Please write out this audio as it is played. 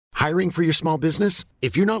Hiring for your small business?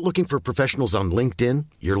 If you're not looking for professionals on LinkedIn,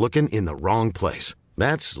 you're looking in the wrong place.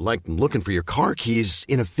 That's like looking for your car keys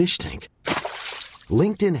in a fish tank.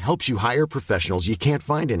 LinkedIn helps you hire professionals you can't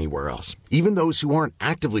find anywhere else, even those who aren't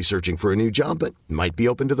actively searching for a new job but might be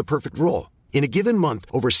open to the perfect role. In a given month,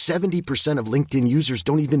 over 70% of LinkedIn users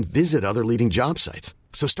don't even visit other leading job sites.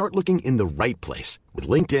 So start looking in the right place. With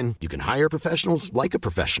LinkedIn, you can hire professionals like a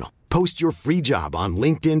professional. Post your free job on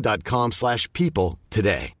linkedin.com/people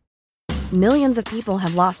today. Millions of people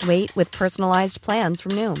have lost weight with personalized plans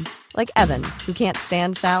from Noom. Like Evan, who can't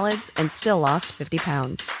stand salads and still lost 50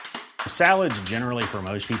 pounds. Salads generally for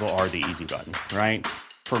most people are the easy button, right?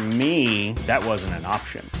 For me, that wasn't an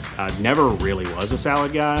option. I never really was a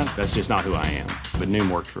salad guy. That's just not who I am. But Noom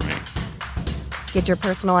worked for me. Get your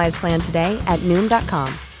personalized plan today at Noom.com.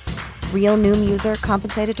 Real Noom user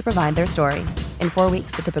compensated to provide their story. In 4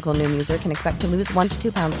 weeks, the typical Noom user can expect to lose 1 to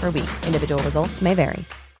 2 pounds per week. Individual results may vary.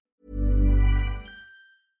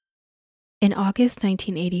 In August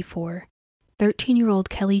 1984, 13-year-old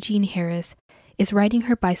Kelly Jean Harris is riding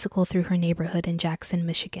her bicycle through her neighborhood in Jackson,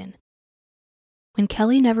 Michigan. When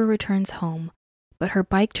Kelly never returns home, but her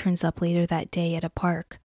bike turns up later that day at a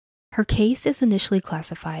park, her case is initially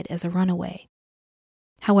classified as a runaway.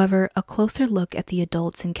 However, a closer look at the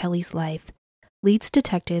adults in Kelly's life leads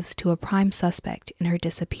detectives to a prime suspect in her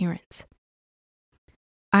disappearance.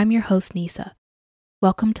 I'm your host, Nisa.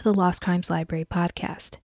 Welcome to the Lost Crimes Library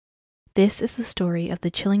podcast. This is the story of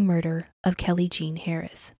the chilling murder of Kelly Jean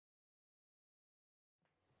Harris.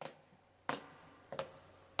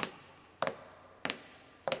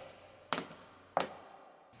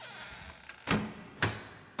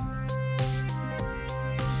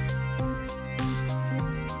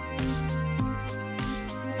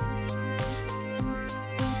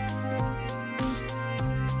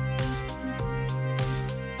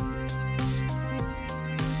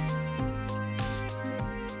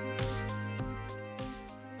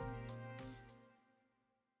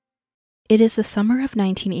 It is the summer of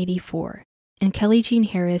 1984, and Kelly Jean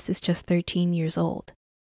Harris is just 13 years old.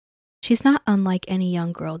 She's not unlike any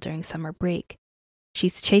young girl during summer break.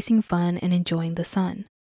 She's chasing fun and enjoying the sun.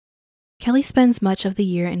 Kelly spends much of the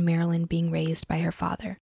year in Maryland being raised by her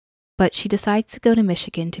father, but she decides to go to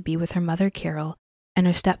Michigan to be with her mother Carol and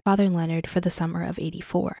her stepfather Leonard for the summer of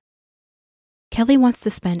 '84. Kelly wants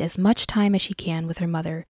to spend as much time as she can with her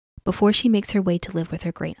mother before she makes her way to live with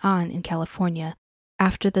her great aunt in California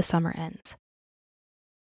after the summer ends.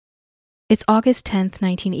 It's August 10th,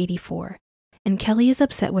 1984, and Kelly is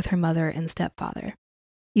upset with her mother and stepfather.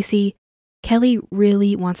 You see, Kelly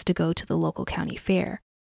really wants to go to the local county fair,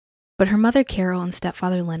 but her mother Carol and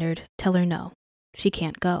stepfather Leonard tell her no, she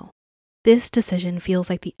can't go. This decision feels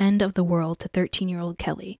like the end of the world to 13-year-old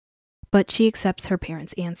Kelly, but she accepts her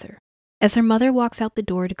parents' answer. As her mother walks out the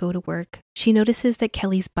door to go to work, she notices that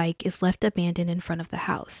Kelly's bike is left abandoned in front of the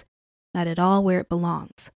house, not at all where it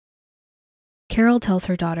belongs. Carol tells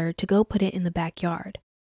her daughter to go put it in the backyard.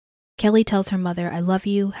 Kelly tells her mother, "I love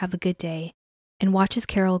you, have a good day," and watches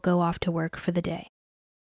Carol go off to work for the day.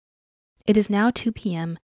 It is now 2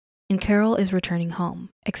 p.m., and Carol is returning home,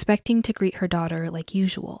 expecting to greet her daughter like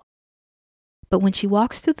usual. But when she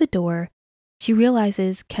walks through the door, she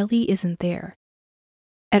realizes Kelly isn't there.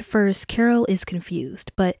 At first, Carol is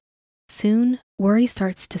confused, but soon, worry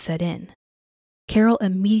starts to set in. Carol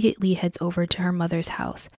immediately heads over to her mother's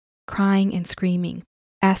house, crying and screaming,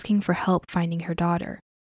 asking for help finding her daughter.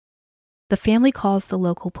 The family calls the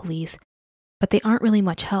local police, but they aren't really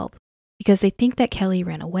much help because they think that Kelly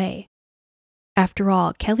ran away. After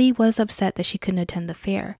all, Kelly was upset that she couldn't attend the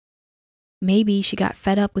fair. Maybe she got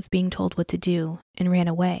fed up with being told what to do and ran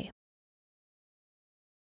away.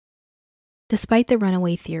 Despite the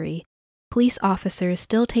runaway theory, police officers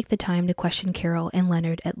still take the time to question Carol and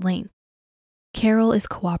Leonard at length. Carol is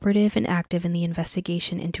cooperative and active in the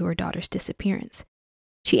investigation into her daughter's disappearance.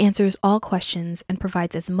 She answers all questions and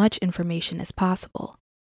provides as much information as possible.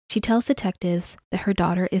 She tells detectives that her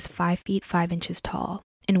daughter is 5 feet 5 inches tall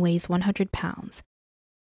and weighs 100 pounds.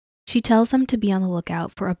 She tells them to be on the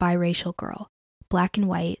lookout for a biracial girl, black and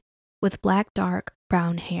white, with black dark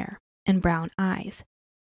brown hair and brown eyes.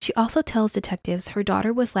 She also tells detectives her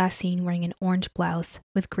daughter was last seen wearing an orange blouse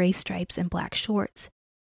with gray stripes and black shorts.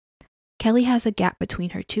 Kelly has a gap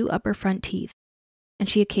between her 2 upper front teeth, and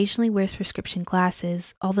she occasionally wears prescription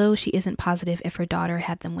glasses, although she isn't positive if her daughter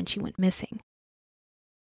had them when she went missing.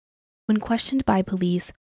 When questioned by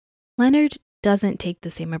police, Leonard doesn't take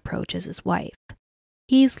the same approach as his wife.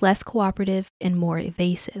 He's less cooperative and more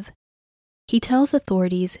evasive. He tells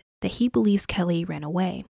authorities that he believes Kelly ran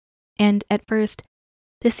away, and at first,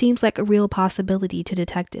 this seems like a real possibility to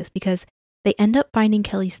detectives because they end up finding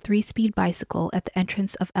Kelly's 3-speed bicycle at the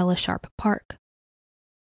entrance of Ella Sharp Park.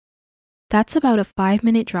 That's about a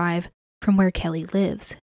 5-minute drive from where Kelly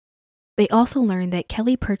lives. They also learn that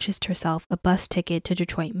Kelly purchased herself a bus ticket to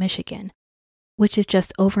Detroit, Michigan, which is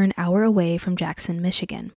just over an hour away from Jackson,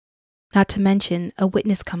 Michigan. Not to mention, a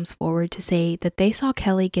witness comes forward to say that they saw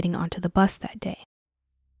Kelly getting onto the bus that day.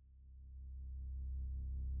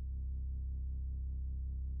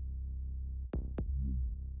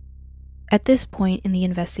 At this point in the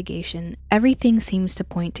investigation, everything seems to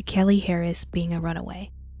point to Kelly Harris being a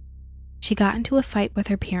runaway. She got into a fight with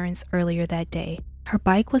her parents earlier that day, her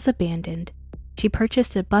bike was abandoned, she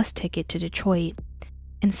purchased a bus ticket to Detroit,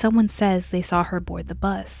 and someone says they saw her board the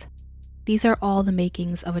bus. These are all the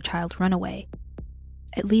makings of a child runaway.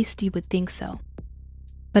 At least you would think so.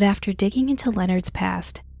 But after digging into Leonard's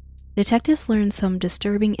past, detectives learned some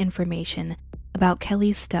disturbing information about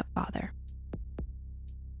Kelly's stepfather.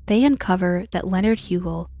 They uncover that Leonard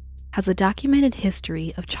Hugill has a documented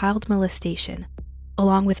history of child molestation,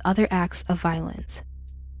 along with other acts of violence.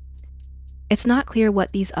 It's not clear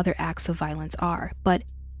what these other acts of violence are, but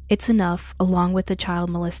it's enough, along with the child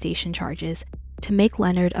molestation charges, to make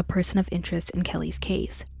Leonard a person of interest in Kelly's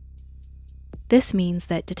case. This means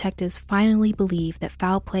that detectives finally believe that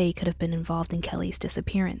foul play could have been involved in Kelly's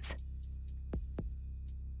disappearance.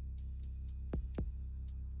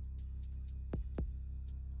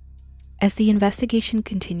 As the investigation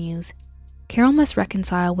continues, Carol must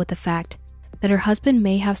reconcile with the fact that her husband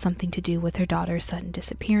may have something to do with her daughter's sudden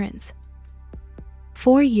disappearance.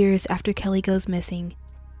 4 years after Kelly goes missing,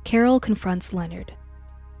 Carol confronts Leonard.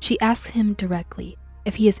 She asks him directly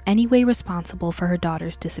if he is any way responsible for her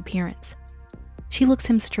daughter's disappearance. She looks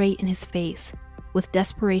him straight in his face with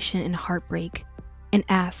desperation and heartbreak and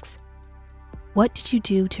asks, "What did you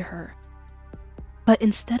do to her?" But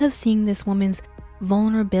instead of seeing this woman's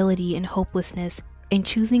vulnerability and hopelessness and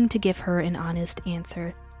choosing to give her an honest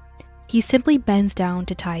answer, he simply bends down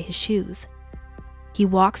to tie his shoes. He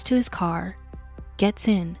walks to his car, gets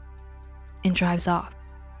in, and drives off.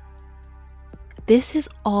 This is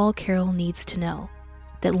all Carol needs to know,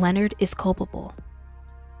 that Leonard is culpable.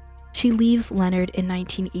 She leaves Leonard in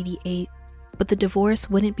 1988, but the divorce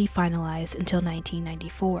wouldn't be finalized until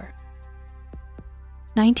 1994.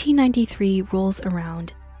 1993 rolls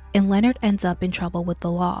around, and Leonard ends up in trouble with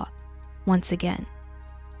the law, once again.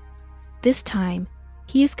 This time,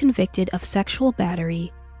 he is convicted of sexual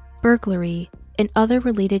battery, burglary, and other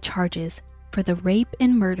related charges for the rape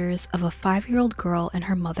and murders of a 5-year-old girl and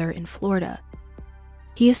her mother in Florida.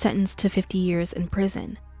 He is sentenced to 50 years in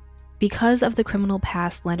prison. Because of the criminal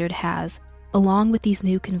past Leonard has, along with these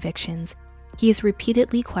new convictions, he is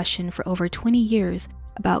repeatedly questioned for over 20 years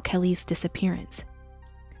about Kelly's disappearance.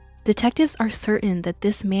 Detectives are certain that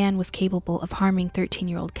this man was capable of harming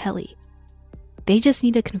 13-year-old Kelly. They just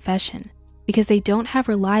need a confession, because they don't have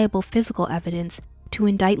reliable physical evidence to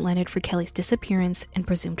indict Leonard for Kelly's disappearance and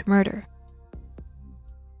presumed murder.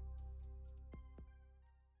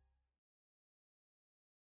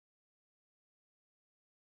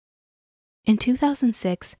 In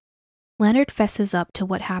 2006, Leonard fesses up to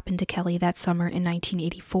what happened to Kelly that summer in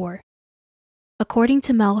 1984. According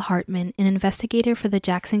to Mel Hartman, an investigator for the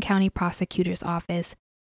Jackson County Prosecutor's Office,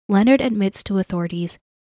 Leonard admits to authorities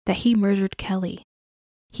that he murdered Kelly.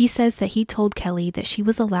 He says that he told Kelly that she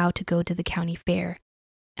was allowed to go to the county fair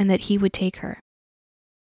and that he would take her.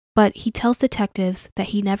 But he tells detectives that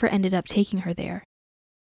he never ended up taking her there.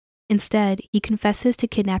 Instead, he confesses to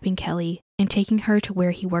kidnapping Kelly and taking her to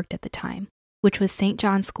where he worked at the time, which was St.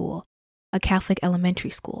 John's School, a Catholic elementary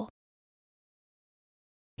school.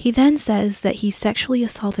 He then says that he sexually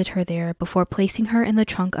assaulted her there before placing her in the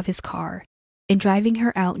trunk of his car and driving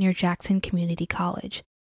her out near Jackson Community College,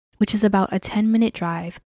 which is about a 10-minute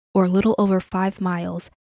drive, or a little over 5 miles,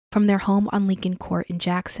 from their home on Lincoln Court in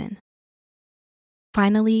Jackson.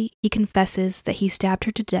 Finally, he confesses that he stabbed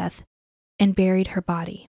her to death and buried her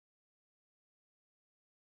body.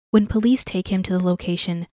 When police take him to the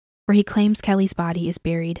location where he claims Kelly's body is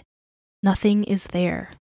buried, nothing is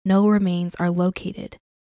there. No remains are located.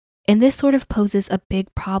 And this sort of poses a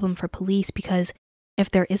big problem for police because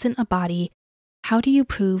if there isn't a body, how do you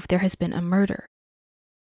prove there has been a murder?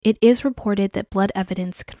 It is reported that blood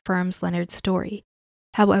evidence confirms Leonard's story.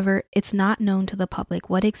 However, it's not known to the public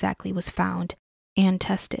what exactly was found and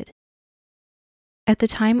tested. At the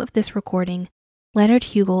time of this recording, Leonard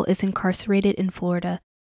Hugill is incarcerated in Florida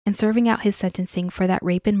and serving out his sentencing for that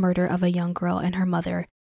rape and murder of a young girl and her mother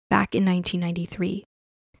back in 1993.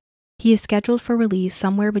 He is scheduled for release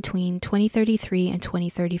somewhere between 2033 and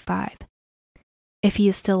 2035. If he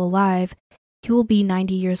is still alive, he will be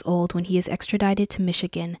 90 years old when he is extradited to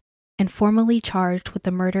Michigan and formally charged with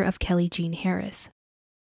the murder of Kelly Jean Harris.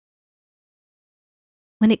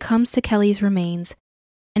 When it comes to Kelly's remains,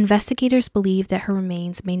 investigators believe that her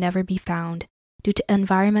remains may never be found due to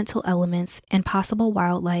environmental elements and possible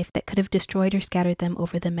wildlife that could have destroyed or scattered them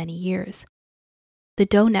over the many years. The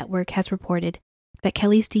Doe Network has reported that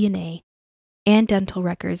Kelly's DNA and dental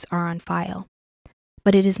records are on file,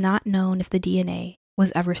 but it is not known if the DNA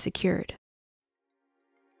was ever secured.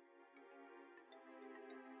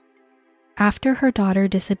 After her daughter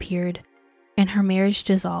disappeared and her marriage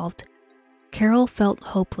dissolved, Carol felt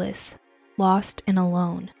hopeless, lost, and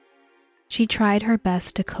alone. She tried her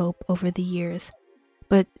best to cope over the years,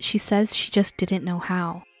 but she says she just didn't know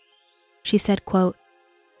how. She said, quote,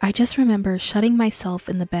 "I just remember shutting myself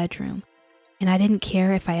in the bedroom, and I didn't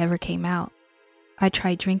care if I ever came out. I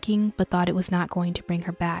tried drinking, but thought it was not going to bring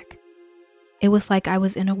her back. It was like I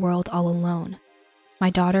was in a world all alone. My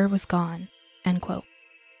daughter was gone," end quote.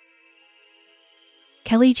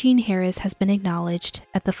 Kelly Jean Harris has been acknowledged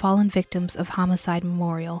at the Fallen Victims of Homicide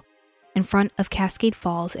Memorial in front of Cascade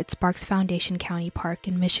Falls at Sparks Foundation County Park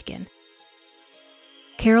in Michigan.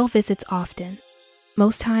 Carol visits often.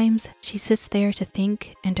 Most times, she sits there to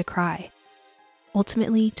think and to cry,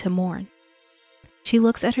 ultimately to mourn. She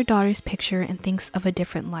looks at her daughter's picture and thinks of a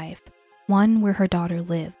different life, one where her daughter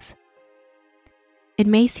lives. It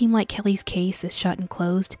may seem like Kelly's case is shut and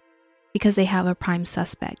closed because they have a prime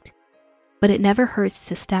suspect, but it never hurts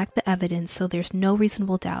to stack the evidence so there's no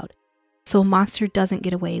reasonable doubt, so a monster doesn't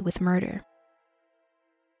get away with murder.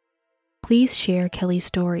 Please share Kelly's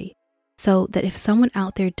story so that if someone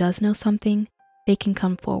out there does know something, they can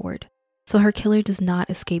come forward, so her killer does not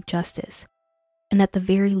escape justice, and at the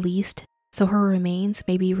very least, so her remains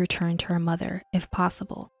may be returned to her mother, if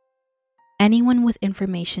possible. Anyone with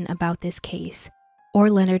information about this case, or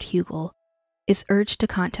Leonard Hugel, is urged to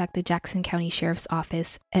contact the Jackson County Sheriff's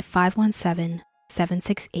Office at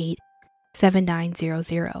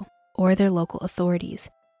 517-768-7900 or their local authorities.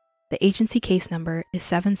 The agency case number is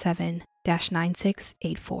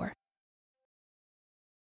 77-9684.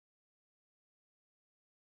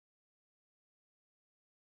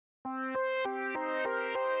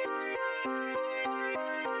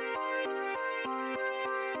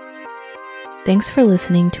 Thanks for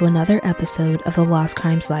listening to another episode of the Lost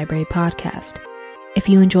Crimes Library podcast. If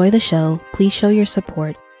you enjoy the show, please show your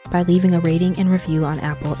support by leaving a rating and review on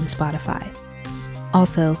Apple and Spotify.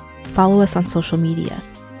 Also, follow us on social media.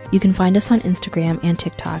 You can find us on Instagram and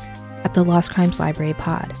TikTok at the Lost Crimes Library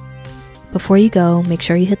Pod. Before you go, make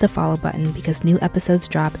sure you hit the follow button because new episodes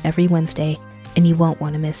drop every Wednesday and you won't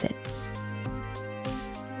want to miss it.